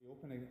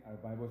our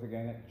Bibles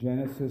again at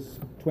Genesis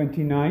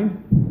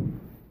 29,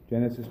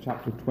 Genesis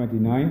chapter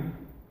 29,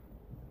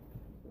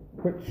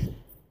 which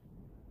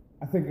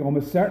I think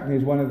almost certainly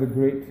is one of the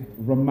great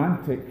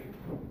romantic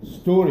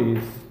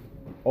stories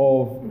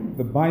of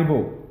the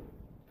Bible.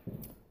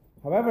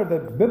 However,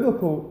 the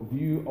biblical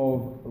view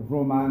of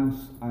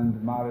romance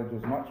and marriage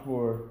is much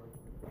more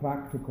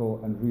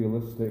practical and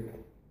realistic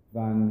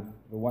than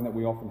the one that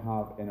we often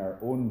have in our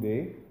own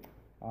day.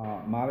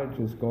 Marriage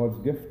is God's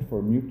gift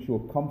for mutual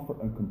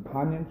comfort and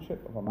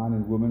companionship of a man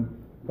and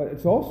woman, but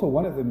it's also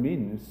one of the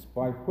means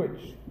by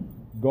which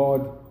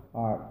God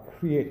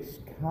creates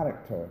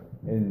character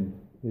in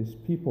his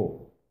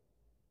people.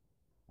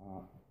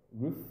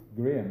 Ruth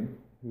Graham,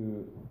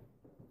 the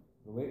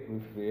late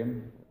Ruth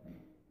Graham,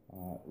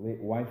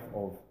 late wife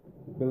of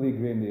Billy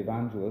Graham the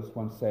evangelist,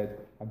 once said,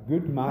 "A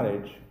good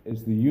marriage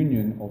is the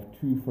union of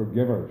two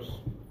forgivers."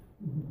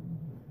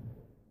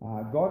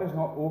 God is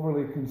not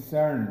overly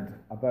concerned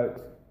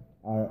about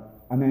our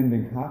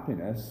unending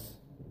happiness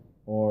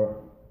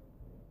or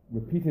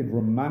repeated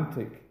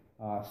romantic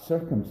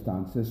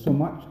circumstances so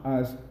much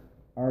as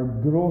our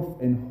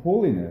growth in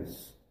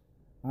holiness,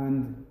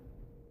 and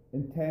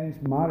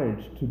intends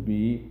marriage to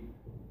be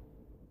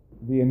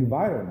the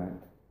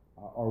environment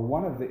or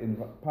one of the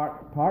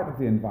part of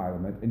the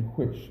environment in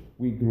which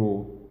we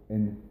grow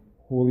in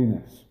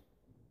holiness.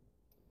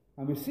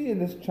 And we see in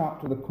this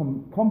chapter the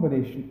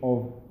combination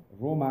of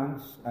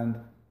romance and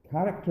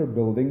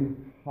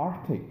character-building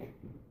heartache.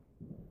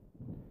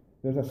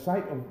 There's a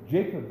sight of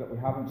Jacob that we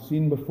haven't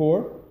seen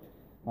before.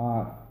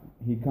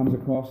 He comes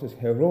across as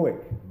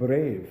heroic,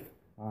 brave,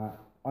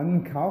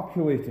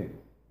 uncalculating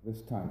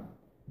this time.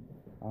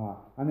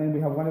 And then we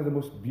have one of the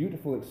most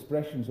beautiful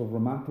expressions of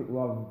romantic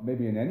love,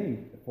 maybe in any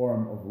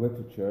form of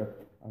literature,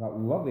 that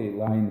lovely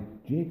line,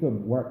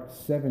 "Jacob worked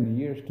 7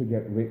 years to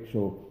get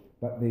Rachel,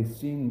 but they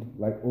seemed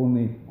like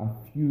only a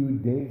few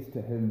days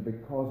to him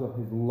because of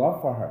his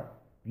love for her."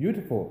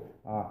 Beautiful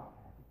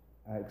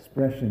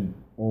expression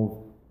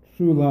of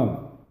true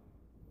love.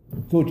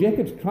 So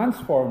Jacob's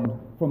transformed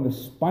from the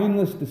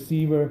spineless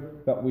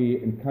deceiver that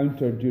we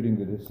encountered during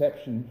the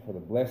deception for the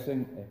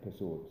blessing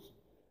episodes.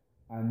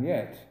 And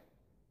yet,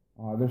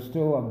 there's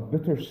still a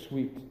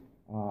bittersweet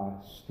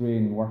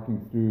strain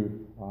working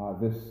through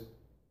this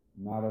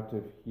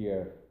narrative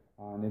here.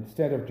 And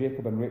instead of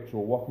Jacob and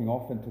Rachel walking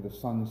off into the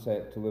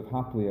sunset to live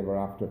happily ever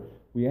after,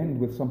 we end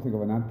with something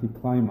of an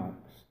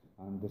anticlimax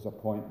and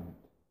disappointment.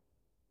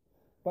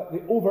 But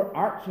the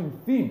overarching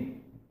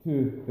theme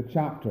to the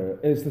chapter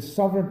is the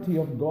sovereignty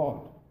of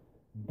God.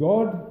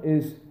 God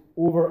is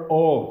over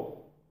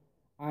all,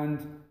 and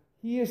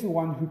he is the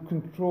one who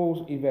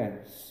controls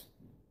events.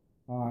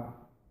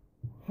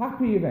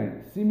 Happy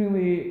events,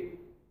 seemingly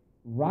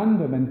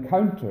random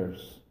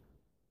encounters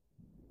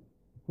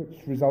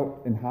which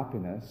result in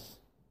happiness,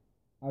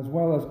 as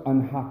well as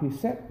unhappy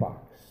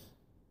setbacks.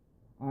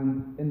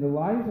 And in the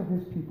lives of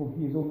his people,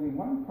 he has only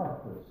one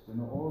purpose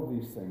in all of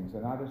these things,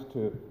 and that is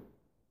to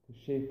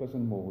shape us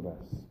and mold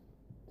us,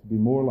 to be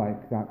more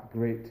like that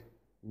great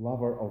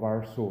lover of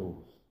our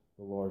souls,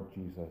 the Lord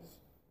Jesus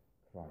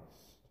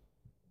Christ.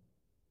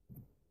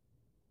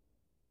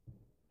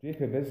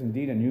 Jacob is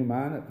indeed a new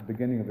man at the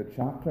beginning of the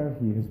chapter.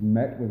 He has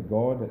met with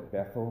God at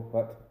Bethel,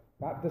 but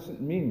that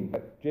doesn't mean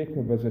that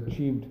Jacob has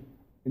achieved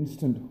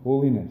instant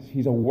holiness.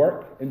 He's a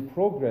work in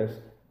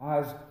progress,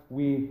 as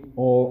we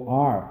all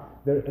are.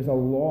 There is a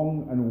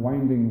long and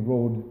winding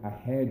road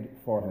ahead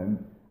for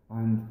him,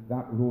 and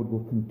that road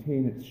will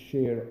contain its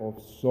share of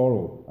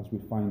sorrow, as we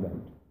find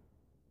out.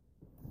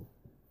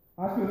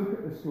 As we look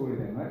at the story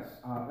then,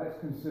 let's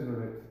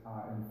consider it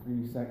in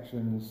 3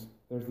 sections.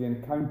 There's the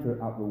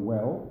encounter at the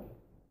well.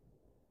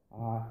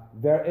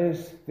 There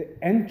is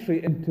the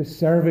entry into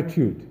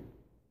servitude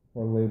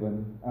for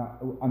Laban,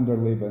 under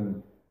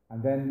Laban.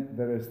 And then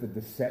there is the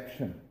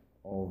deception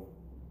of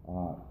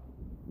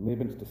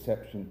Laban's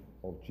deception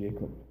of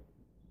Jacob.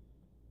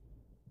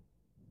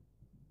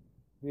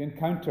 The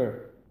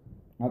encounter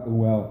at the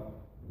well.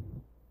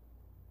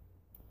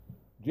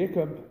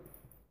 Jacob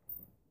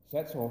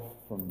sets off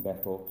from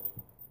Bethel,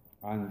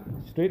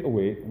 and straight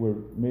away we're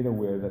made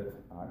aware that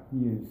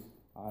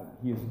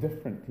he is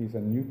different. He's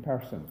a new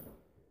person.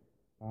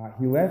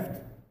 He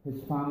left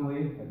his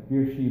family at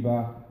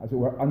Beersheba, as it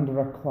were, under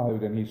a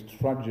cloud, and he's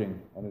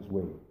trudging on his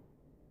way.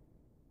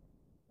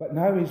 But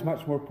now he's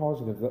much more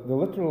positive. The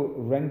literal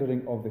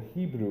rendering of the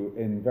Hebrew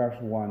in verse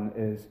 1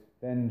 is,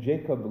 "Then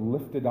Jacob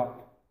lifted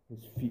up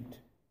his feet."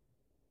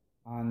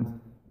 And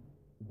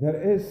there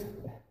is,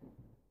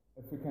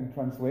 if we can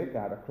translate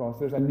that across,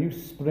 there's a new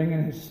spring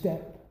in his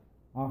step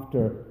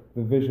after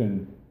the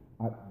vision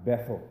at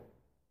Bethel.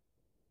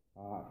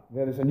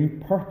 There is a new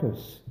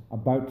purpose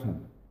about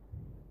him.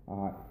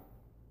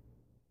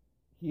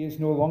 He is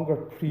no longer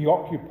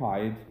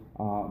preoccupied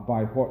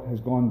by what has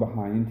gone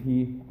behind.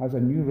 He has a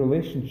new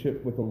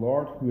relationship with the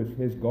Lord, who is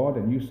his God,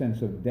 a new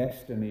sense of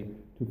destiny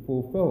to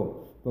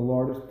fulfill. The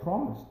Lord has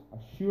promised,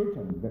 assured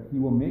him that he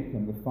will make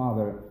him the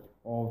father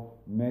of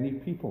many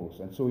peoples.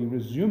 And so he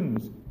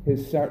resumes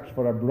his search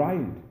for a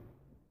bride,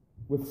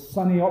 with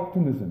sunny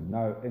optimism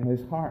now in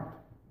his heart.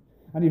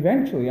 And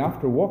eventually,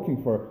 after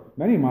walking for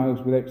many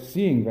miles without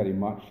seeing very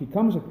much, he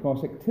comes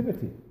across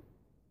activity.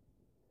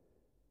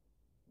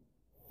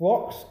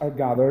 Flocks are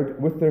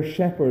gathered with their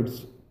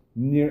shepherds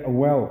near a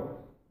well,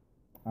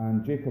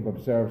 and Jacob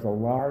observes a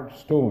large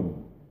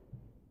stone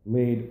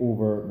laid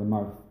over the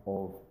mouth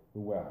of the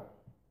well.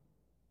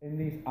 In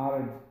these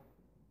arid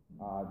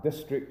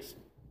districts,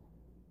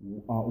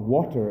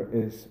 water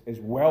is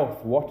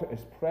wealth, water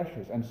is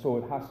precious, and so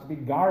it has to be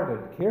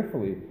guarded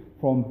carefully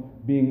from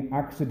being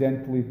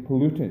accidentally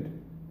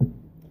polluted.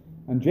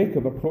 And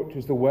Jacob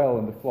approaches the well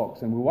and the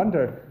flocks, and we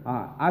wonder,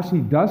 as he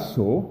does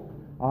so,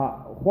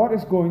 what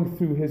is going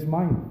through his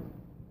mind?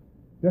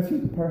 Does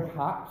he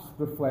perhaps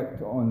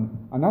reflect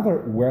on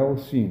another well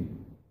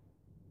scene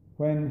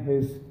when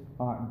his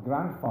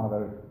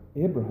grandfather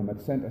Abraham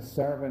had sent a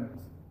servant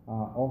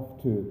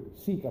off to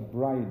seek a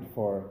bride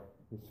for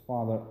his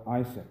father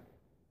Isaac,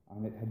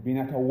 and it had been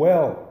at a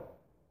well,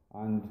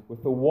 and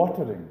with the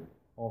watering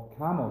of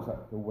camels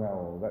at the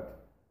well that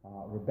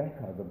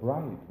Rebekah, the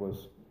bride,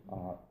 was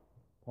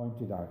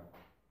pointed out.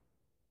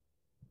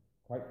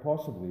 Quite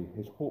possibly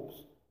his hopes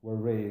were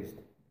raised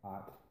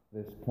at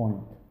this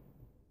point.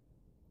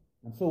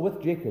 And so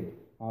with Jacob,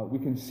 we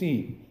can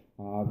see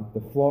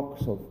the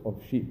flocks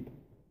of sheep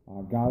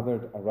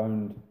gathered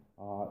around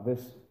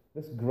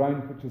this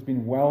ground which has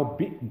been well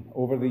beaten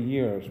over the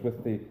years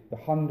with the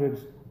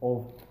hundreds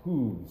of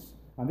hooves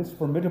and this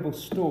formidable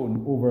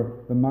stone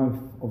over the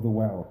mouth of the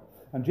well.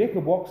 And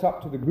Jacob walks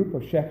up to the group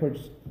of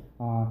shepherds,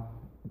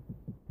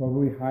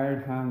 probably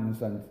hired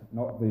hands and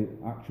not the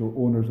actual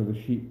owners of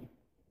the sheep.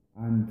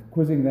 And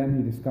quizzing them,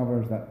 he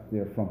discovers that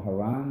they're from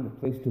Haran, the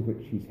place to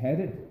which he's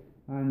headed.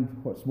 And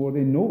what's more,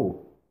 they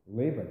know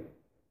Laban.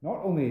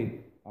 Not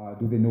only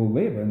do they know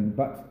Laban,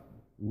 but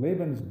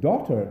Laban's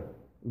daughter,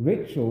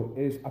 Rachel,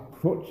 is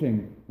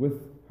approaching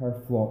with her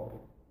flock.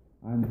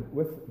 And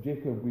with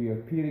Jacob, we are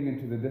peering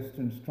into the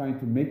distance, trying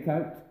to make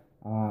out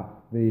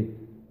the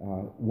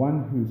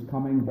one who's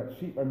coming, but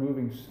sheep are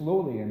moving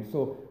slowly. And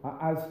so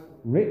as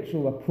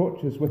Rachel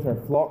approaches with her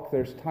flock,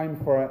 there's time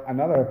for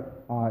another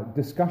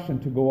discussion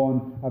to go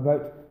on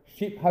about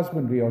sheep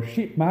husbandry or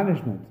sheep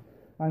management.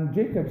 And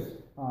Jacob's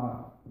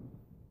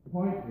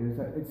point is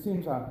that it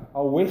seems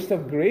a waste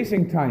of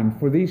grazing time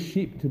for these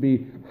sheep to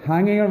be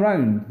hanging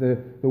around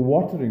the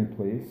watering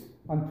place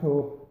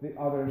until the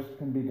others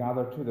can be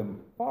gathered to them.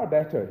 Far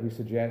better, he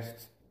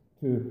suggests,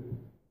 to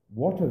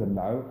water them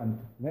now and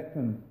let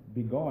them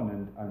be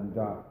gone and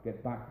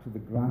get back to the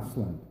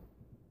grassland.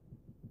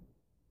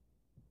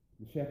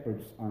 The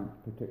shepherds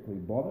aren't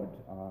particularly bothered,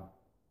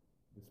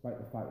 despite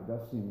the fact it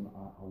does seem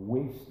a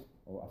waste,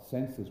 or a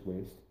senseless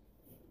waste.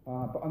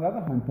 But on the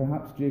other hand,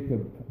 perhaps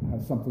Jacob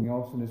has something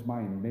else in his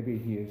mind. Maybe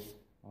he is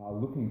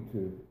looking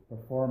to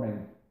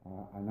performing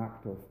an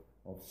act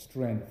of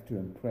strength to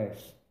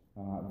impress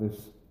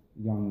this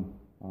young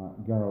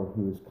girl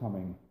who is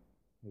coming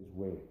his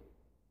way.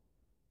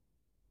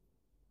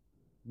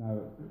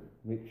 Now,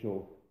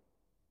 Rachel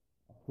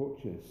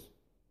approaches,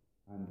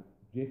 and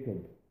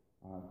Jacob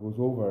goes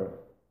over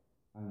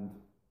and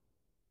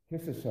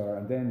kisses her,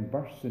 and then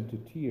bursts into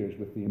tears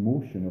with the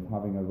emotion of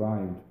having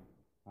arrived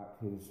at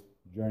his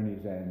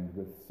journey's end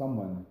with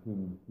someone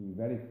whom he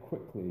very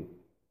quickly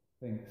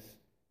thinks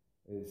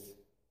is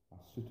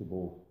a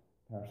suitable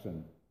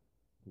person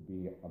to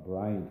be a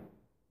bride.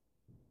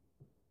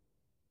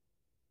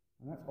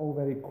 And that's all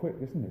very quick,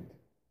 isn't it?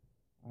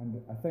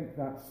 And I think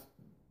that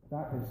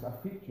is a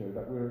feature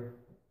that we're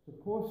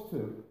supposed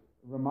to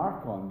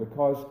remark on,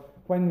 because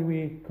when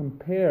we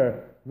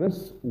compare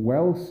this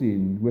well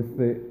scene with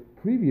the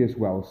previous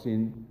well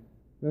scene,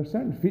 there are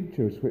certain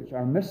features which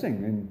are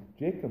missing in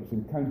Jacob's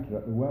encounter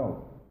at the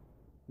well.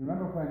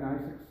 Remember when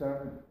Isaac's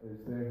servant is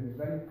there, he's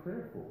very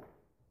prayerful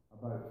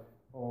about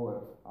all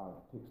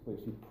that takes place.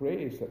 He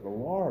prays that the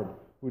Lord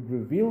would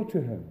reveal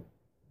to him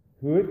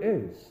who it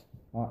is.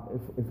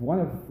 If one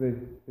of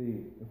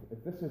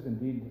if this is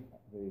indeed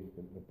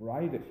the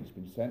bride that he's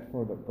been sent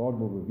for, that God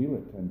will reveal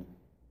it. And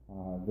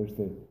there's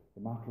the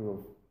matter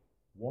of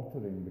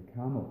watering the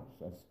camels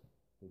as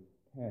the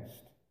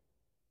test.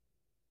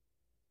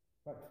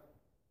 But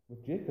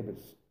with Jacob,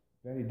 it's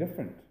very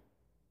different.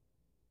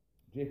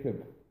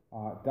 Jacob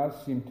does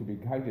seem to be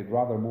guided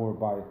rather more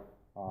by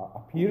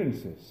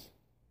appearances,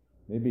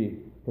 maybe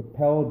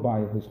propelled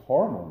by his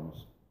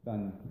hormones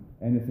than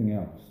anything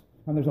else.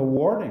 And there's a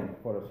warning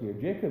for us here.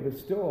 Jacob is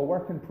still a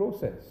work in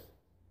process.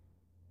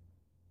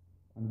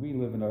 And we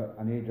live in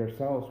an age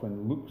ourselves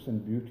when looks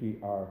and beauty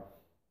are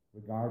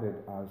regarded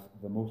as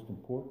the most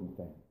important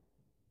thing.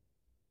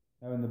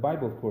 Now, in the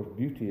Bible, of course,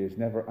 beauty is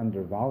never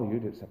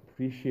undervalued. It's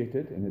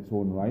appreciated in its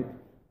own right.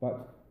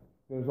 But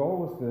there's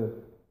always the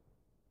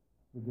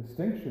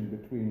distinction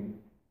between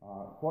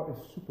what is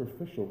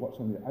superficial, what's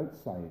on the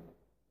outside,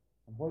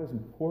 and what is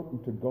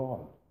important to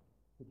God,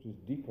 which is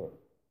deeper.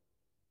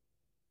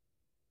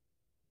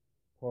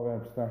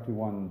 Proverbs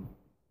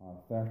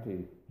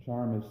 31:30,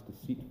 charm is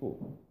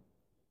deceitful,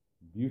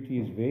 beauty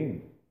is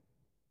vain,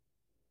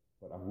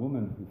 but a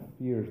woman who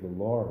fears the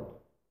Lord,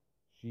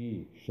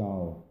 she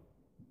shall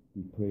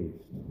be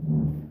praised.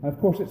 And of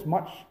course, it's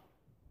much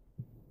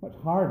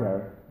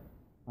harder,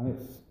 and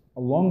it's a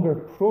longer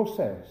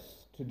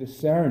process to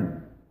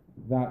discern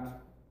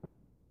that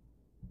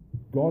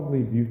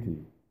godly beauty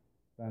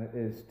than it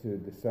is to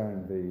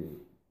discern the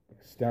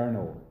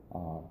external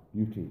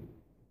beauty.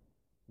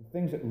 The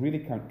things that really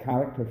count: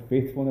 character,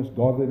 faithfulness,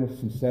 godliness,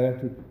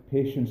 sincerity,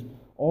 patience.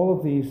 All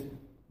of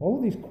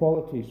these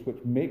qualities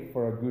which make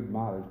for a good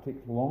marriage take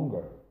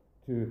longer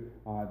to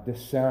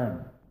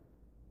discern,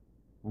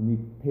 and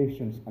need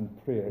patience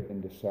and prayer in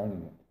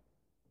discerning it.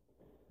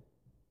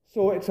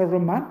 So it's a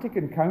romantic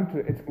encounter.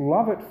 It's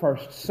love at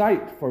first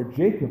sight for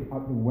Jacob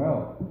at the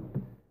well,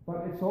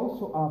 but it's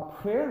also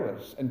a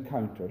prayerless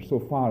encounter so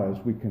far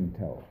as we can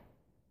tell.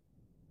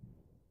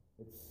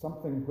 It's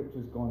something which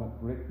has gone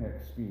at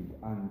breakneck speed,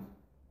 and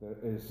there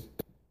is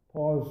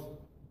pause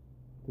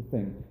to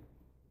think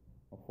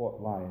of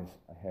what lies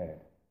ahead.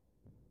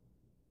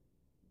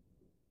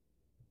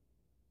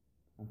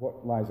 And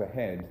what lies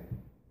ahead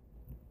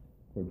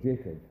for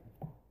Jacob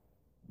are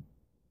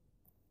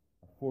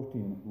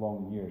 14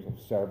 long years of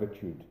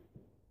servitude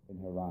in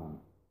Haran.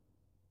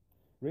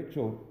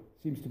 Rachel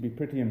seems to be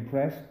pretty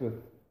impressed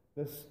with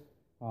this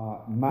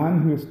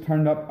man who has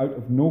turned up out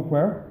of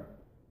nowhere.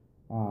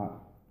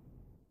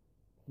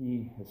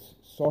 He has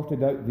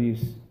sorted out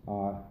these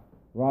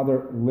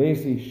rather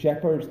lazy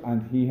shepherds,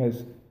 and he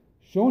has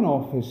shown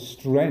off his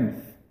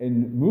strength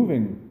in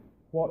moving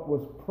what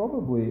was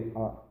probably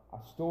a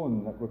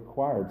stone that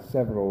required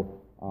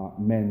several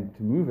men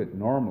to move it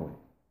normally.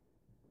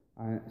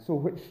 So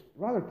which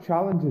rather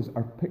challenges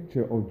our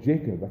picture of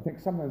Jacob. I think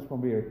sometimes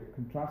when we are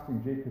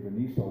contrasting Jacob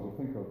and Esau, we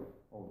think of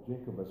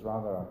Jacob as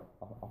rather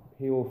a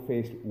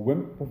pale-faced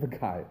wimp of a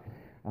guy,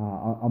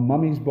 a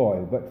mummy's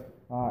boy, but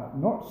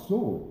not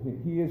so.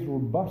 He is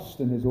robust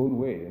in his own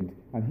way,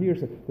 and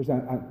here's there's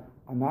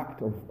an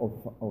act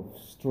of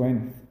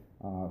strength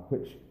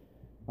which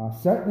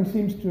certainly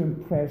seems to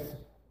impress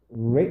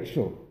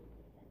Rachel.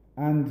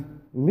 And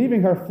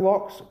leaving her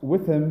flocks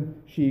with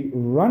him, she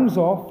runs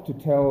off to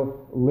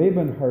tell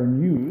Laban her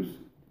news.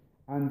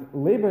 And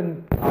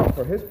Laban,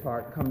 for his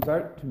part, comes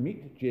out to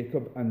meet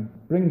Jacob and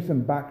brings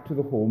him back to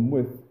the home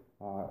with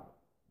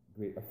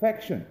great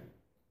affection.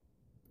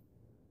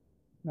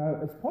 Now,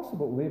 it's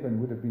possible Laban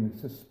would have been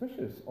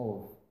suspicious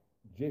of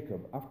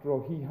Jacob. After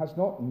all, he has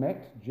not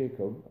met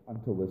Jacob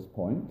until this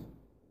point.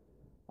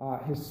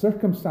 His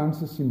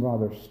circumstances seem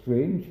rather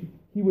strange.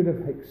 He would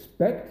have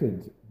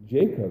expected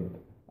Jacob,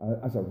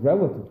 as a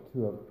relative,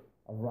 to have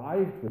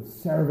arrived with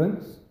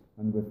servants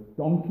and with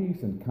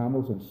donkeys and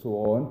camels and so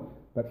on.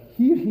 But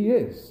here he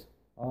is,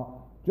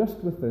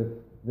 just with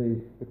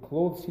the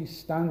clothes he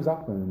stands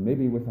up in,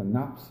 maybe with a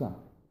knapsack.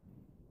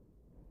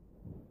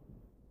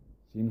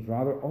 Seems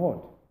rather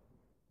odd.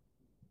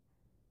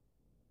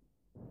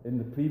 In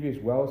the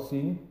previous well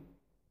scene,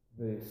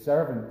 the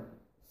servant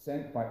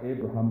sent by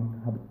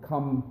Abraham had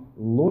come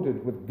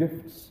loaded with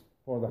gifts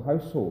for the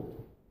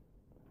household.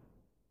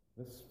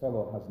 This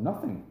fellow has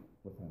nothing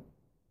with him.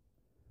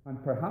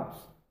 And perhaps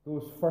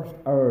those first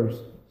hours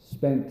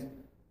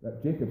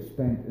that Jacob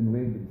spent in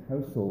Laban's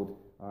household,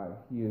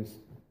 he is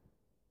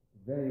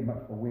very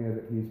much aware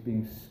that he is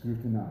being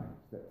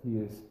scrutinized, that he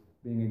is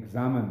being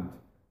examined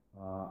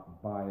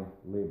by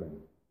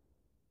Laban.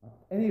 At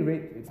any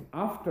rate, it's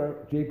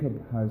after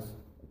Jacob has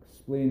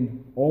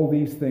explained all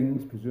these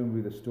things,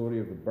 presumably the story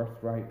of the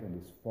birthright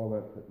and his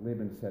fallout, that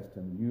Laban says to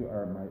him, "You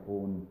are my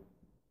own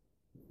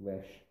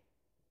flesh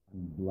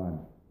and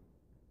blood."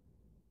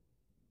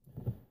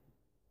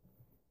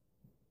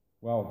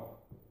 Well,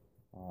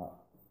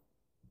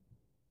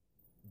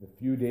 the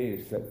few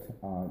days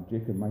that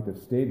Jacob might have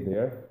stayed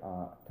there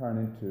turn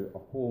into a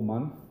whole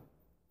month,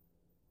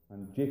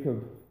 and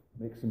Jacob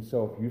makes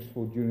himself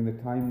useful during the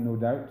time, no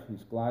doubt.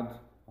 He's glad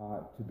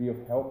to be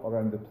of help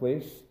around the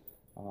place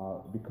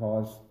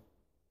because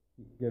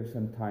it gives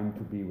him time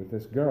to be with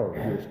this girl who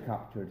has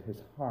captured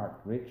his heart,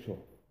 Rachel.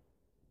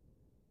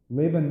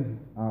 Laban,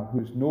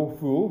 who's no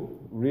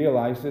fool,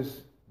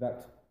 realizes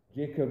that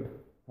Jacob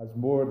has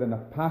more than a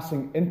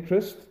passing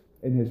interest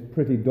in his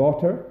pretty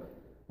daughter.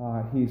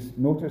 He's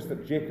noticed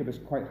that Jacob is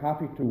quite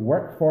happy to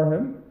work for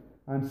him,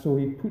 and so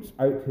he puts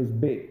out his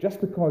bait. "Just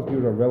because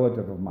you're a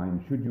relative of mine,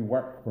 should you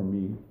work for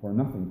me for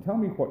nothing? Tell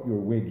me what your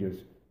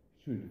wages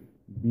should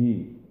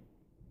be."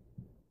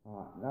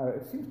 Now,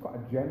 it seems quite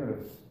a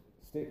generous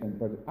statement,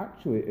 but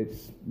actually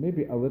it's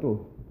maybe a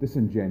little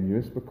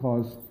disingenuous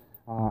because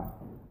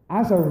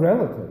as a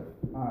relative,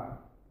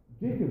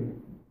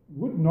 Jacob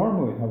would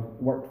normally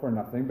have worked for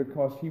nothing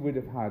because he would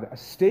have had a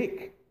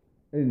stake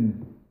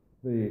in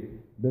the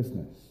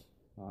business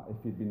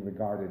if he'd been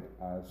regarded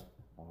as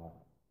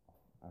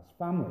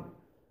family.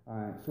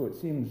 So it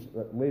seems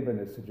that Laban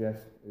is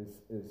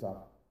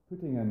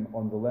putting him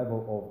on the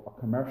level of a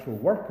commercial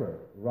worker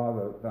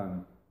rather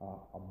than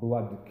a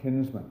blood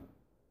kinsman.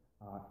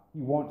 He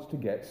wants to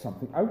get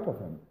something out of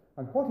him.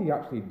 And what he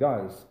actually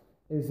does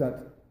is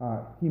that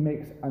he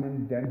makes an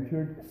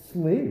indentured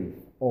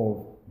slave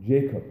of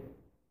Jacob.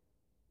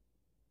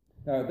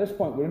 Now, at this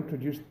point, we're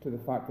introduced to the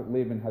fact that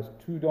Laban has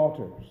two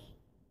daughters.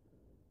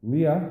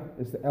 Leah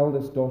is the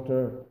eldest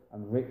daughter,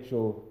 and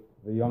Rachel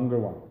the younger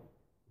one.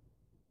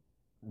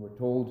 And we're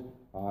told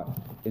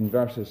in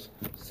verses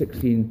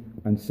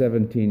 16 and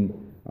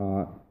 17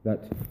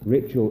 that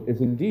Rachel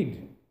is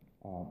indeed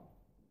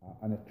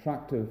an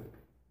attractive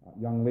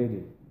young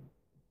lady.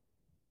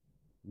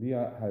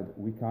 Leah had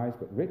weak eyes,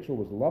 but Rachel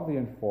was lovely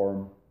in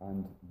form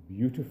and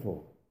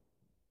beautiful.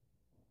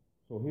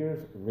 So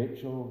here's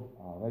Rachel,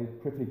 a very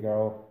pretty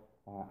girl,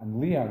 and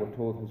Leah, we're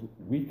told, has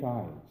weak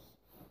eyes.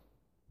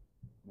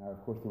 Now,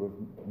 of course, there was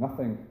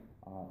nothing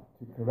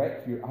to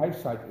correct your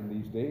eyesight in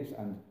these days,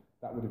 and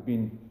that would have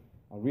been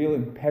a real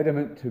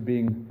impediment to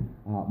being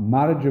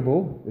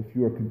marriageable if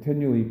you were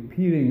continually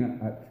peering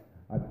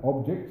at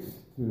objects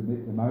to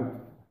make them out,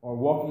 or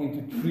walking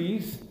into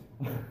trees.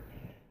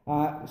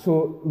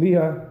 So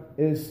Leah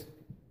is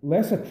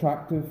less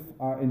attractive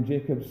in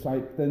Jacob's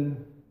sight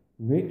than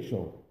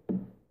Rachel,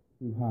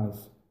 who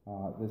has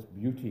this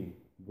beauty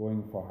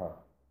going for her.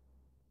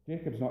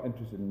 Jacob's not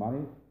interested in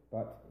money,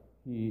 but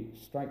he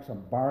strikes a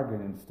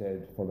bargain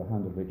instead for the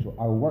hand of Rachel.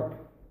 I'll work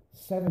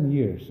 7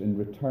 years in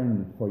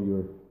return for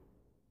your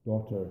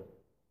daughter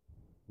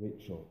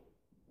Rachel.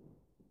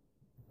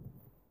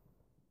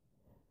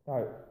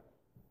 Now,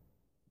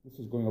 this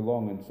is going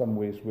along in some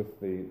ways with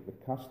the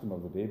custom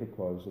of the day,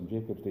 because in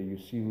Jacob's day you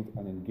sealed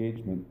an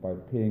engagement by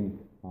paying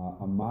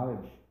a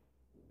marriage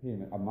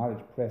payment, a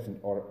marriage present,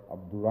 or a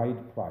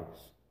bride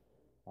price,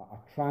 a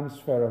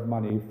transfer of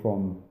money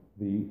from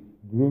the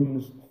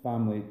groom's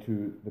family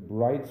to the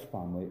bride's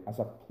family as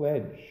a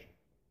pledge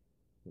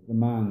that the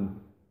man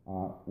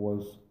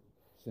was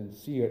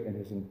sincere in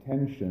his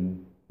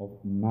intention of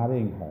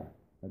marrying her.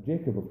 Now,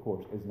 Jacob, of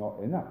course, is not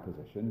in that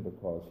position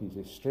because he's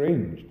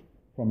estranged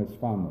from his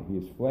family. He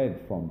has fled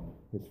from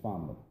his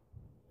family.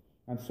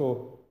 And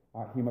so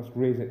he must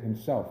raise it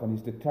himself, and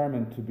he's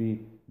determined to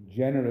be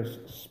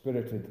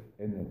generous-spirited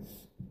in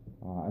this.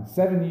 And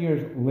 7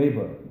 years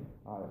labour,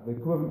 the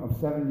equivalent of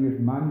 7 years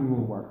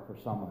manual work for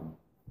someone,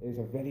 is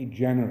a very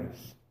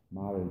generous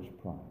marriage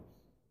price.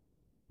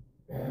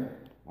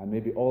 I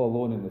may be all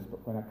alone in this,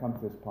 but when I come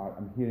to this part,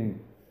 I'm hearing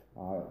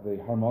the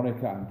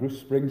harmonica and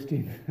Bruce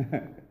Springsteen.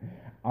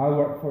 I'll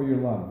work for your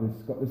love.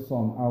 It's got this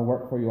song, I'll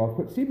work for your love,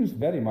 which seems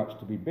very much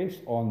to be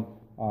based on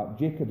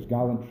Jacob's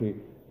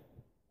gallantry.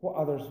 What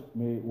others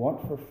may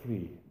want for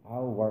free,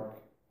 I'll work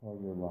for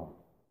your love.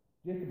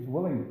 Jacob's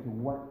willing to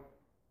work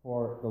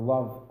for the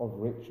love of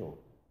Rachel,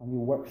 and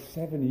he'll work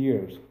 7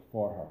 years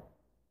for her.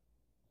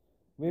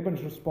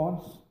 Laban's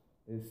response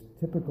is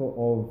typical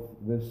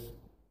of this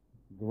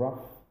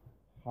gruff,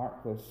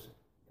 heartless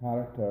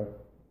character.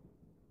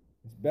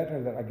 It's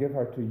better that I give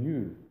her to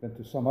you than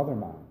to some other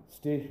man.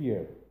 Stay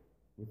here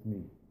with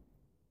me.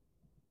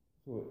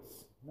 So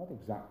it's not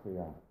exactly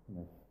a kind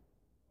of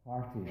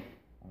hearty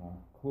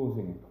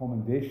closing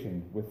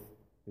commendation with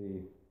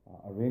the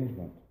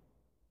arrangement.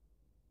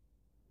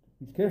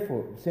 He's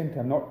careful at the same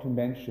time not to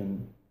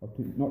mention or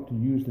not to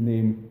use the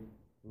name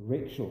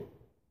Rachel.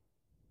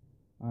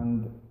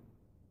 And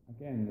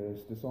again,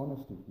 there's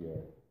dishonesty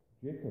here.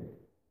 Jacob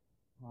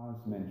has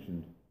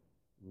mentioned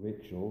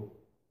Rachel.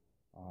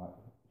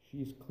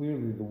 She's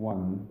clearly the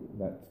one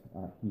that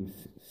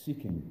he's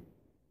seeking.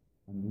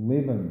 And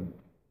Laban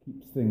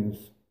keeps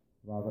things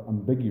rather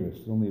ambiguous,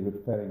 only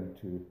referring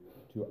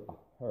to a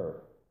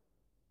her.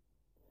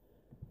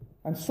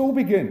 And so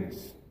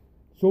begins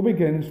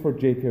for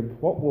Jacob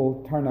what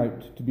will turn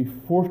out to be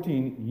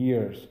 14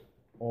 years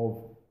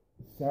of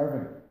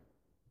serving.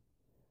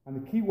 And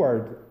the key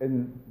word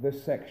in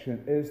this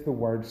section is the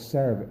word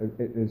serve.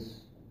 It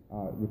is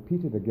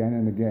repeated again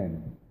and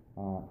again.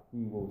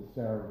 He will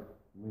serve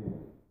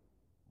Laban.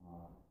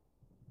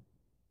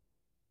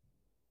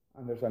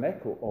 And there's an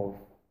echo of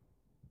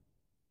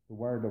the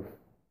word of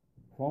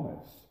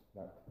promise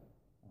that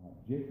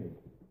Jacob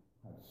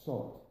had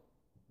sought,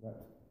 that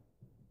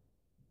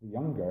the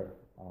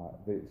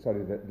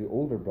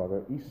older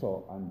brother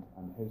Esau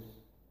and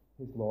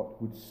his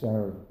lot would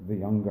serve the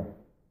younger.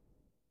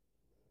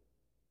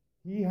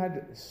 He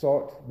had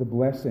sought the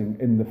blessing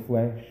in the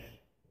flesh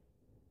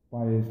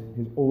by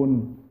his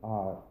own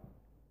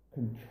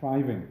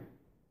contriving.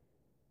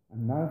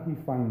 And now he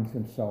finds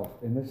himself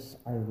in this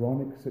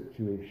ironic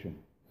situation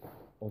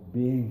of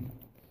being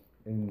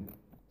in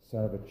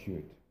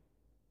servitude.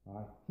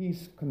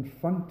 He's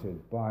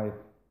confronted by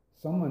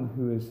someone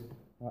who is,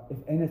 if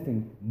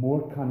anything,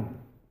 more cunning,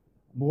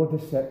 more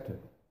deceptive,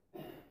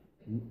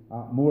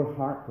 more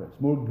heartless,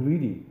 more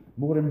greedy,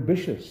 more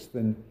ambitious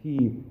than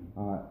he,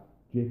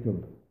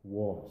 Jacob,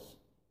 was.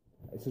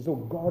 It's as though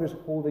God is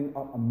holding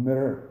up a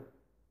mirror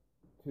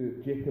to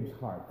Jacob's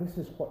heart. This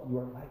is what you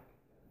are like.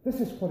 This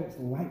is what it's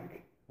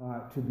like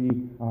to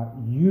be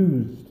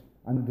used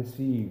and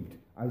deceived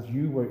as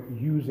you were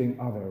using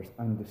others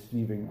and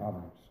deceiving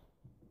others.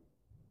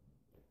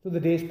 So the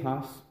days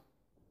pass.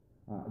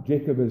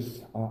 Jacob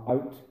is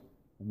out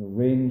in the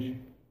range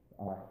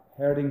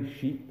herding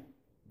sheep.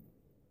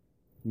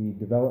 He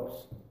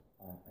develops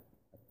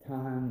a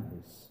tan.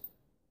 He's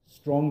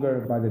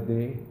stronger by the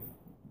day.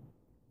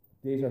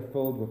 Days are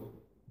filled with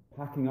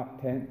packing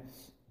up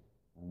tents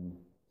and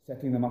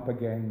setting them up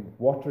again,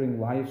 watering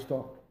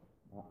livestock,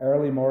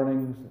 early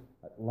mornings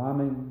at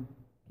lambing,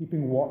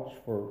 keeping watch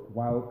for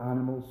wild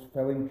animals,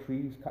 felling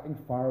trees, cutting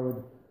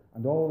firewood,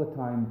 and all the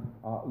time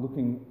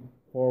looking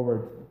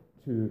forward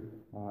to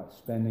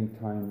spending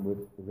time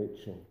with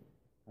Rachel.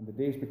 And the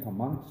days become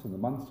months, and the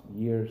months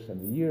years,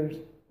 and the years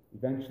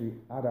eventually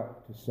add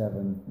up to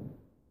 7,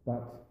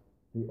 but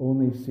they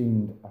only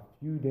seemed a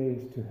few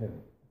days to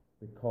him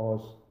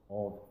because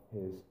of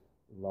his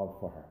love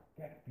for her.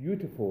 Get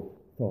beautiful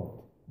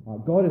thought.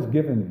 God has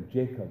given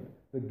Jacob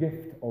the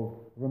gift of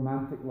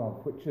romantic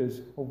love, which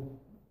is of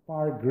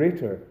far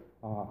greater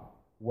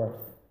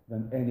worth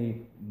than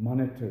any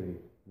monetary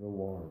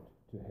reward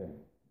to him.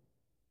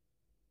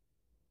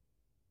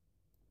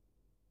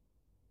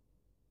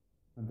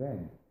 And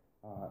then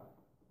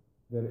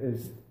there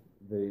is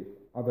the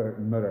other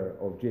mirror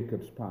of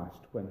Jacob's past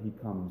when he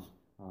comes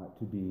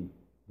to be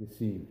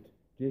deceived.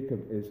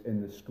 Jacob is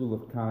in the school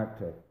of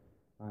character,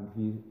 and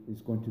he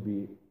is going to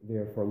be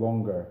there for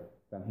longer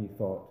than he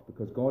thought,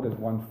 because God has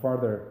one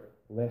further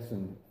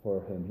lesson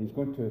for him. He's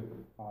going to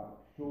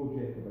show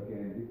Jacob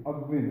again the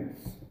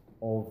ugliness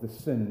of the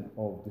sin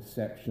of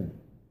deception.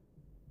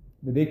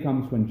 The day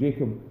comes when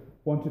Jacob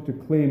wanted to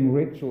claim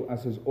Rachel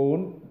as his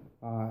own.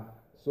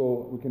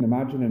 So we can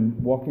imagine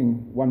him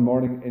walking one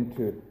morning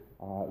into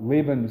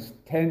Laban's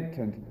tent,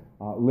 and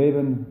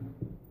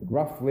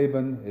gruff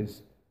Laban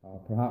is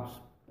perhaps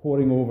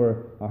poring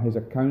over his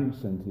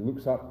accounts, and he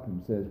looks up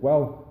and says,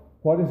 "Well,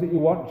 what is it you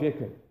want,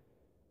 Jacob?"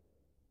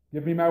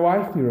 "Give me my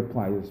wife," he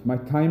replies. "My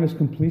time is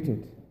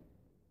completed."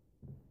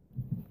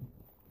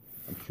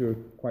 I'm sure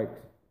quite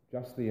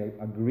justly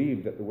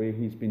aggrieved at the way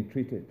he's been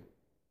treated.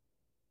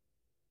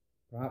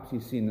 Perhaps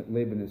he's seen that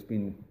Laban has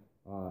been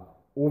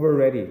over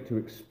ready to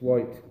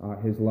exploit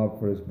his love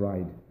for his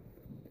bride.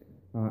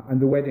 And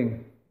the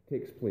wedding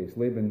takes place.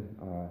 Laban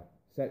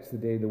sets the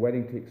day, the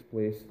wedding takes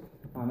place,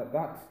 and at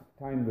that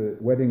time the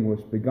wedding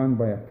was begun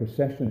by a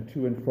procession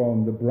to and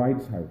from the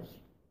bride's house.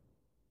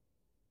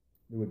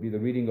 There would be the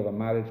reading of a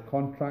marriage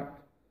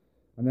contract,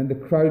 and then the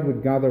crowd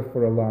would gather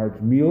for a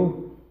large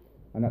meal,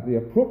 and at the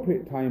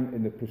appropriate time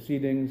in the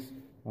proceedings,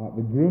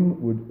 the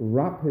groom would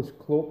wrap his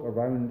cloak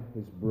around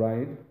his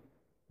bride,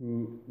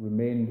 who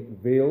remained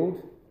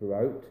veiled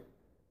throughout,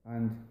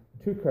 and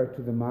took her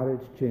to the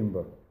marriage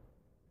chamber.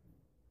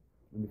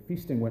 And the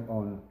feasting went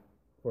on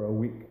for a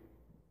week.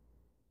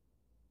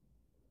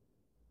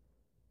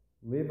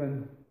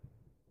 Laban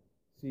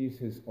sees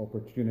his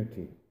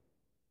opportunity,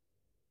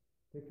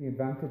 taking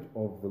advantage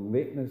of the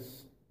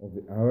lateness of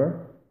the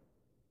hour,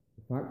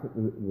 the fact that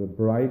the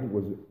bride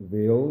was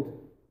veiled,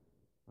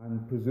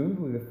 and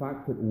presumably the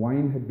fact that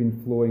wine had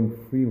been flowing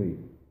freely.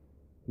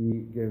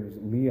 He gives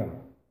Leah,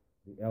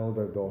 the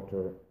elder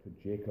daughter, to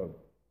Jacob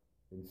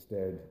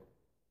instead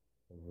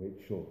of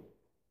Rachel.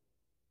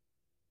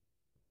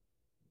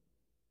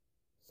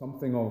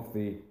 Something of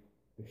the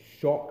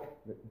shock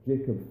that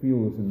Jacob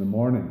feels in the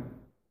morning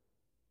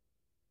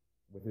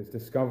with his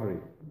discovery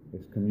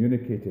is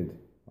communicated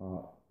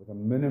with a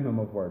minimum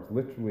of words.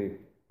 Literally,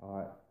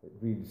 it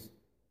reads,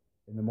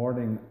 "In the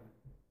morning,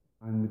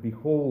 and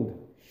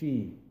behold,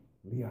 she,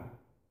 Leah."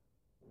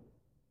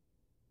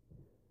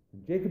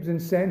 And Jacob's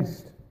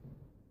incensed.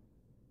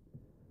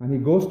 And he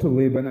goes to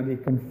Laban and he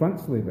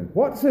confronts Laban.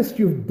 "What's this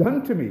you've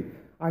done to me?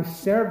 I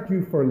served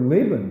you for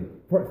Laban,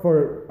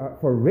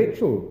 for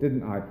Rachel,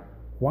 didn't I?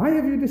 Why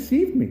have you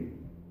deceived me?"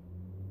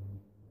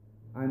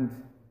 And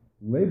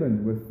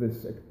Laban, with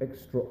this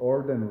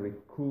extraordinary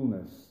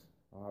coolness,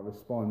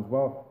 responds,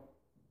 "Well,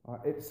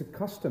 it's a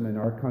custom in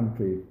our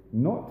country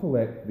not to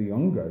let the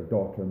younger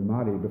daughter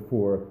marry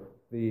before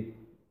the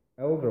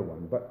elder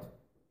one, but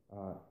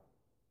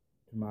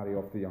to marry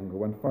off the younger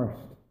one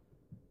first.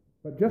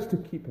 But just to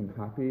keep him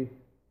happy,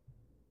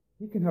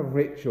 he can have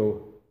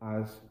Rachel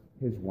as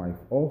his wife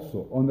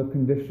also, on the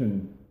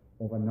condition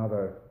of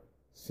another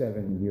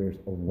 7 years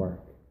of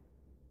work."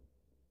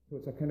 So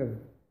it's a kind of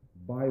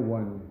buy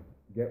one,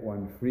 get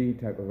one free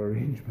type of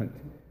arrangement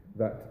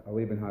that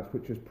Laban has,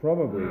 which is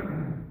probably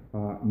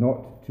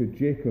not to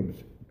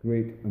Jacob's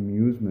great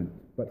amusement.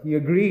 But he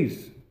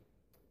agrees,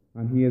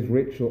 and he has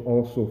Rachel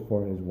also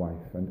for his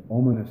wife. And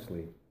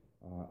ominously,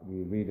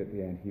 we read at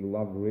the end, he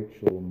loved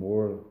Rachel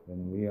more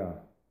than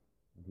Leah,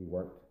 and he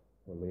worked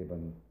for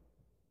Laban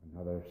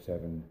another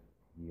 7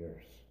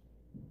 years.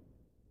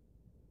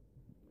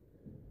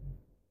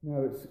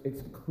 Now,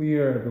 it's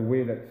clear the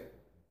way that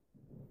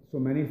so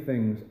many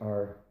things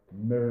are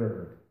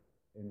mirrored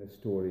in the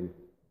story,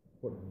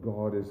 what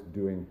God is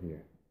doing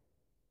here.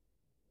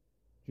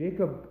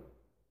 Jacob,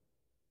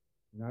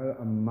 now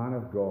a man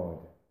of God,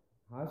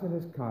 has in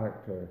his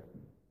character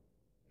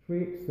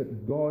traits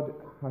that God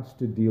has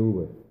to deal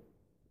with.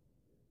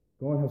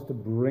 God has to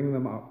bring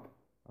them up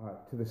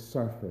to the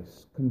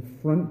surface,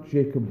 confront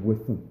Jacob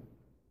with them,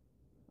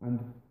 and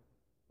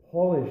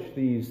polish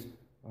these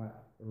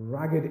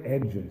ragged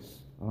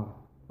edges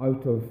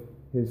out of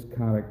his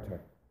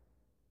character.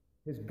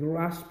 His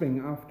grasping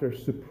after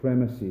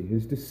supremacy,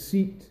 his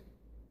deceit,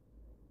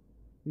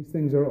 These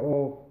things are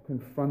all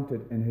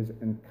confronted in his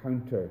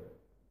encounter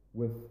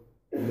with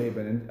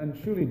Laban. And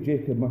surely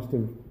Jacob must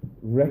have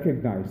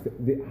recognized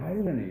the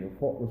irony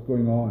of what was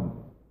going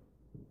on.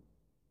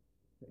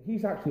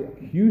 He's actually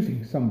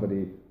accusing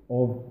somebody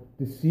of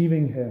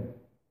deceiving him.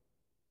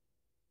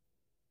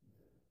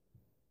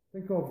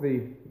 Think of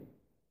the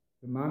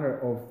manner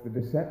of the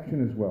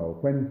deception as well.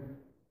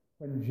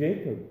 When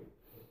Jacob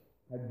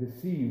had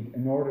deceived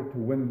in order to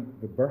win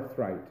the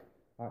birthright,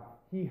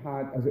 he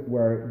had, as it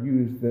were,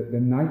 used the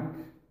night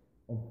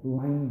of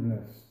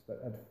blindness that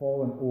had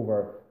fallen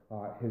over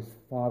his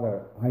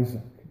father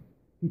Isaac.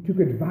 He took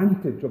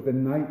advantage of the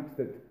night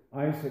that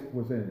Isaac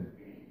was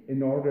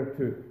in order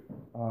to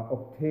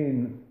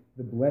obtain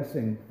the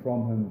blessing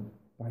from him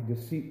by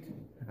deceit.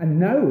 And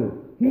now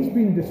he's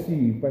been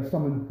deceived by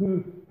someone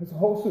who has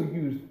also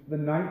used the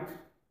night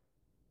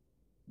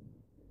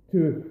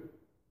to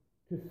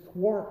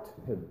thwart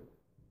him.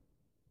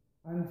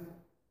 And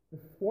the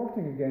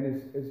thwarting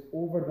again is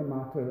over the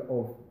matter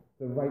of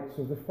the rights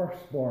of the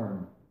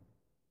firstborn.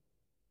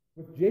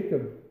 With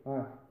Jacob,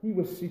 he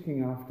was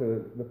seeking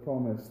after the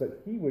promise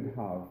that he would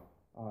have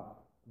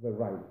the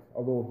right,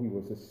 although he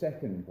was the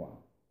second one.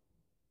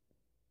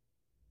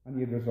 And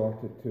he had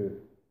resorted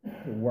to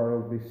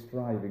worldly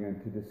striving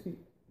and to deceit.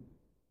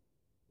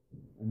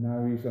 And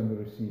now he's on the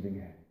receiving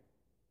end.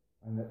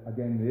 And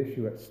again, the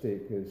issue at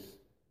stake is,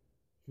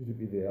 should it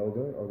be the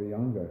elder or the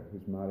younger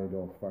who's married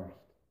off first?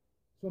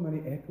 So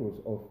many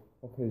echoes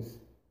of his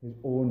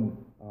own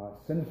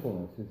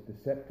sinfulness, his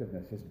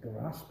deceptiveness, his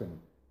grasping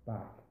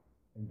back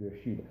in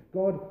Beersheba.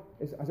 God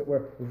is, as it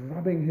were,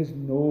 rubbing his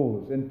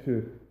nose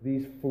into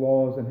these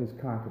flaws in his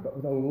character, but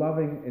with a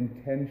loving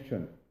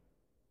intention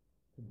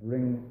to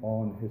bring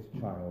on his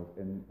child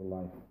in the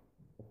life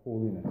of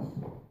holiness.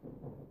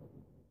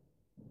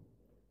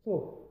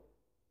 So,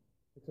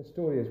 it's a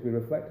story, as we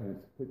reflect on it,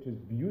 which is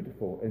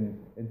beautiful in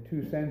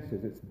two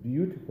senses. It's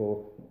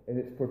beautiful in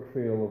its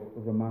portrayal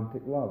of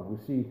romantic love. We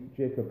see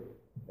Jacob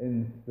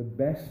in the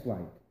best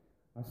light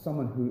as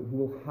someone who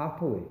will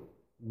happily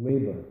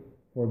labor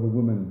for the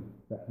woman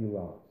that he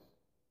loves,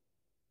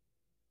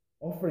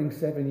 offering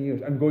 7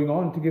 years and going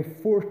on to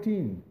give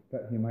 14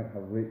 that he might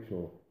have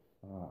Rachel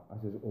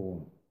as his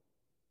own.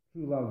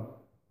 True love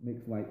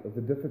makes light of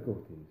the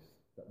difficulties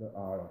that there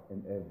are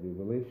in every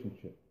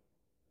relationship.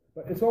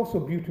 But it's also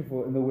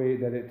beautiful in the way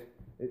that it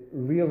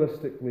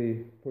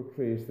realistically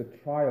portrays the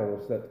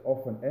trials that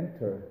often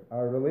enter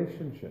our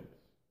relationships.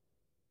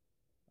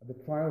 The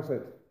trials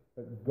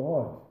that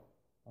God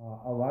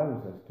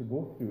allows us to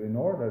go through in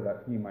order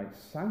that he might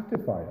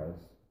sanctify us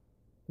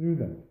through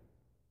them.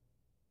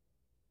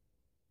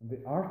 And the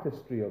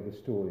artistry of the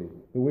story,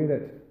 the way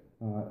that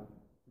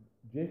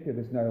Jacob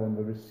is now on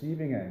the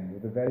receiving end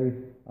of the very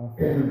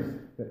things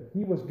that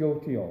he was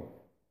guilty of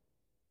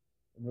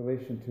in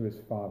relation to his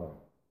father,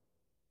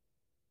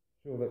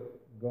 show that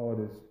God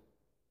is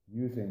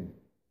using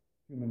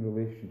human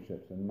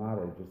relationships and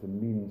marriage as a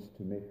means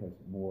to make us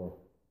more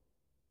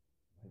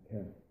like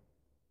him.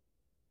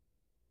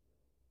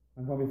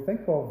 And when we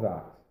think of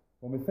that,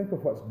 when we think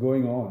of what's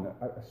going on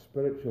at a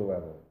spiritual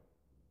level,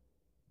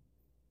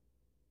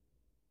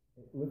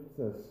 it lifts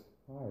us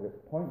high.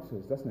 It points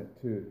us, doesn't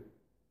it, to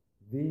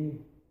the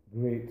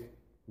great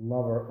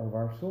lover of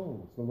our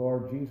souls, the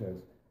Lord Jesus,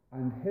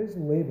 and his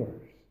labor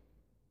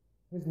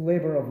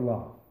of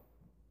love.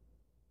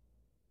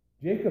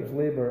 Jacob's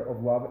labor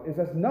of love is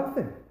as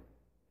nothing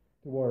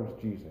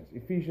towards Jesus.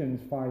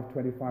 Ephesians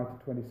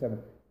 5:25-27.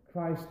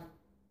 Christ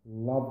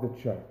loved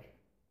the church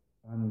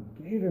and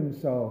gave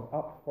himself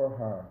up for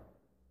her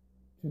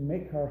to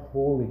make her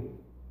holy,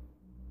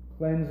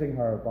 cleansing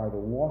her by the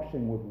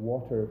washing with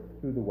water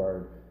through the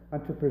word,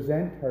 and to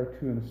present her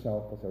to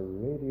himself as a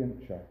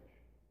radiant church,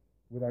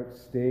 without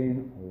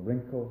stain or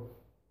wrinkle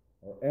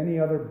or any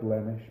other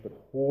blemish, but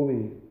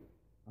holy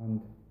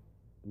and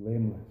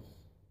blameless.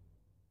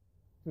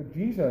 So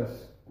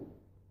Jesus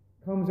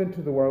comes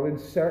into the world in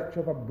search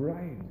of a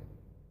bride.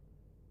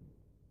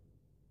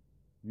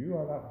 You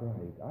are that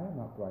bride. I am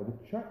that bride.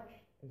 The church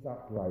is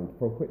that bride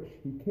for which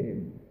he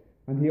came.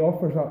 And he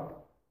offers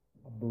up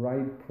a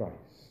bride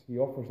price. He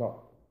offers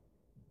up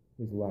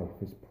his life,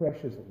 his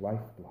precious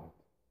lifeblood,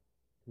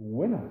 to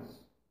win us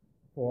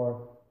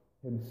for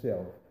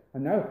himself.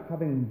 And now,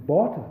 having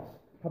bought us,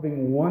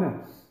 having won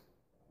us,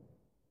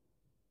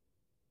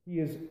 he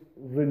is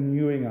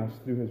renewing us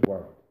through his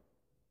word.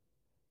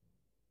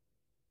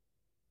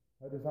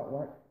 How does that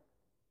work?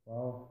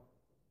 Well,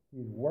 he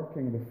is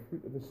working the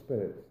fruit of the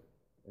Spirit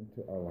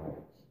into our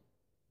lives.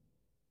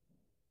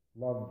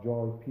 Love,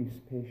 joy, peace,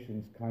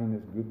 patience,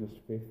 kindness, goodness,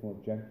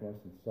 faithfulness,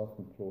 gentleness, and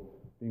self-control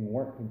being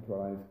worked into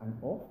our lives, and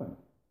often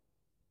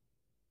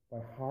by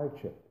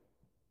hardship,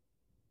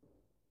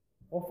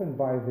 often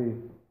by the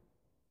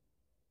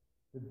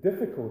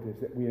difficulties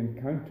that we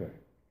encounter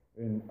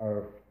in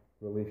our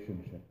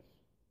relationships.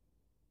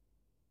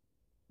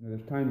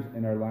 There's times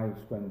in our lives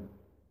when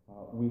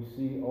we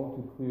see all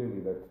too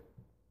clearly that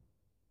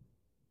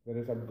there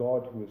is a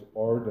God who is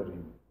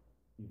ordering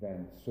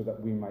events so that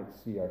we might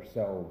see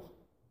ourselves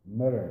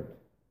mirrored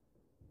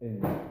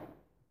in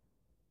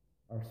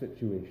our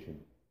situation,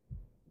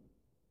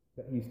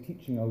 that he's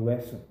teaching a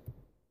lesson.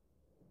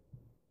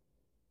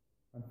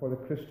 And for the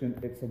Christian,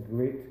 it's a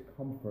great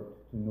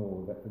comfort to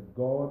know that the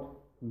God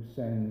who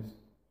sends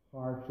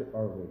hardship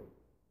our way,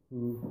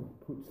 who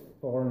puts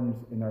thorns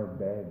in our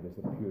bed, as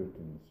the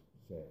Puritans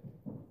said,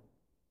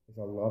 is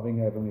a loving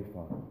Heavenly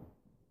Father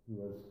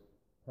who has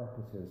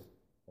purposes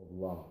of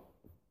love.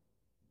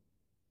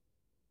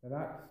 Now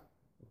that,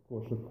 of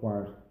course,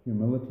 requires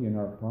humility on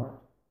our part.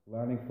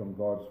 Learning from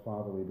God's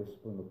fatherly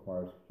discipline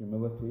requires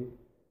humility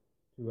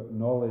to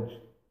acknowledge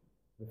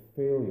the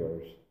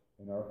failures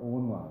in our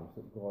own lives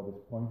that God is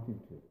pointing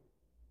to.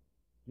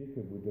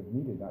 Jacob would have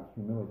needed that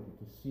humility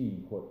to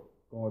see what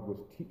God was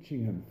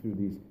teaching him through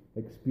these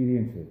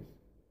experiences.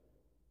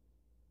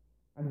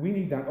 And we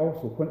need that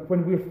also.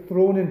 When we're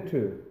thrown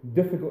into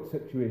difficult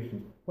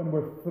situations, when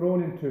we're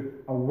thrown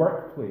into a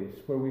workplace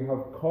where we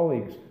have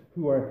colleagues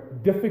who are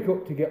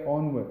difficult to get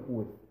on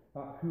with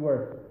who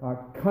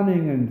are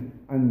cunning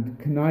and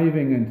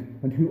conniving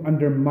and who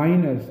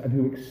undermine us and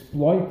who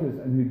exploit us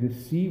and who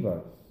deceive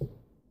us.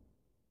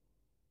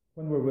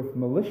 When we're with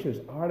malicious,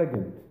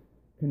 arrogant,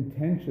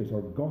 contentious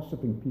or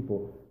gossiping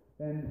people,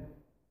 then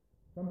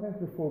sometimes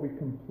before we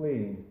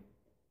complain,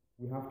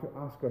 we have to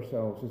ask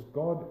ourselves, is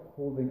God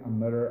holding a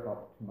mirror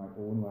up to my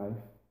own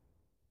life?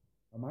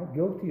 Am I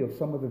guilty of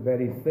some of the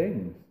very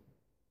things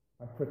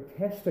I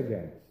protest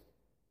against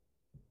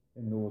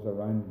in those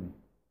around me?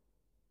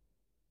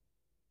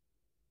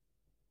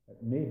 It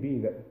may be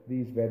that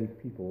these very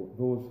people,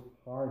 those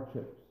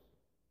hardships,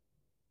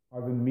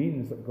 are the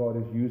means that God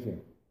is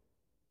using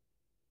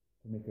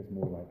to make us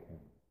more like him.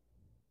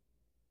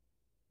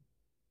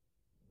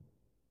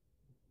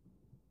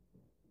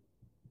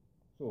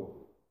 So,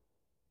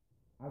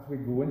 as we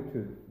go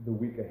into the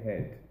week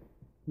ahead,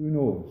 who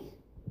knows?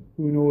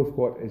 Who knows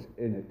what is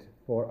in it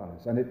for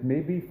us? And it may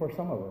be for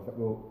some of us that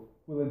we'll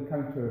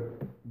encounter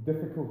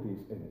difficulties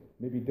in it.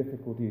 Maybe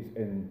difficulties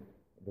in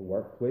the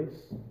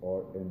workplace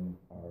or in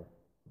our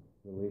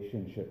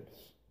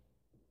relationships.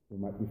 We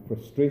might be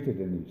frustrated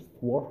in these,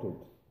 thwarted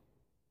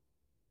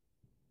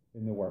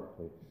in the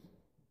workplace.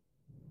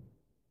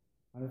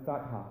 And if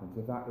that happens,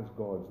 if that is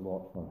God's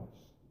lot for us,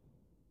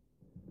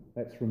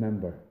 let's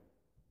remember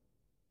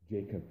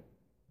Jacob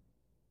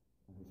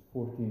and his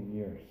 14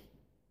 years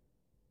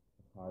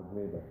of hard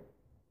labor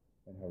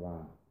in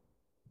Haran.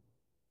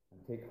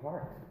 And take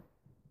heart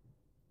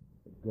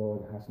that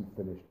God hasn't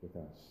finished with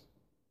us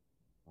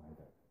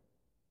either.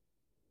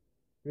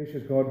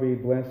 Gracious God, we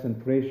bless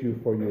and praise you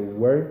for your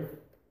word.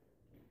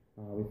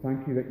 We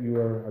thank you that you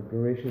are a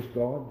gracious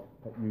God,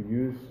 that you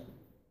use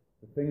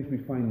the things we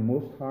find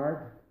most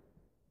hard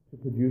to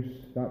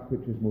produce that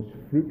which is most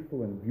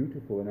fruitful and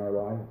beautiful in our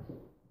lives.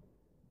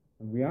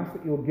 And we ask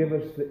that you'll give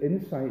us the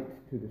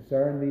insight to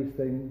discern these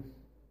things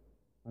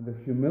and the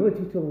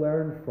humility to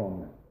learn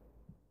from them.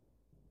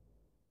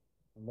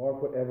 And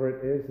Lord, whatever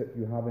it is that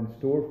you have in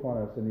store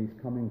for us in these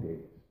coming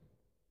days,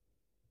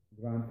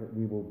 grant that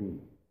we will be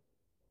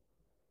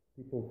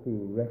people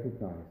who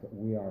recognize that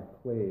we are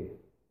clay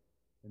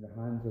in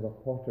the hands of a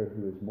potter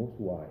who is most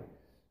wise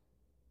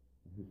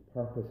and whose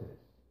purposes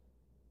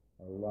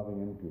are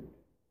loving and good.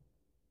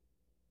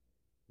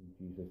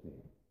 In Jesus'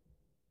 name.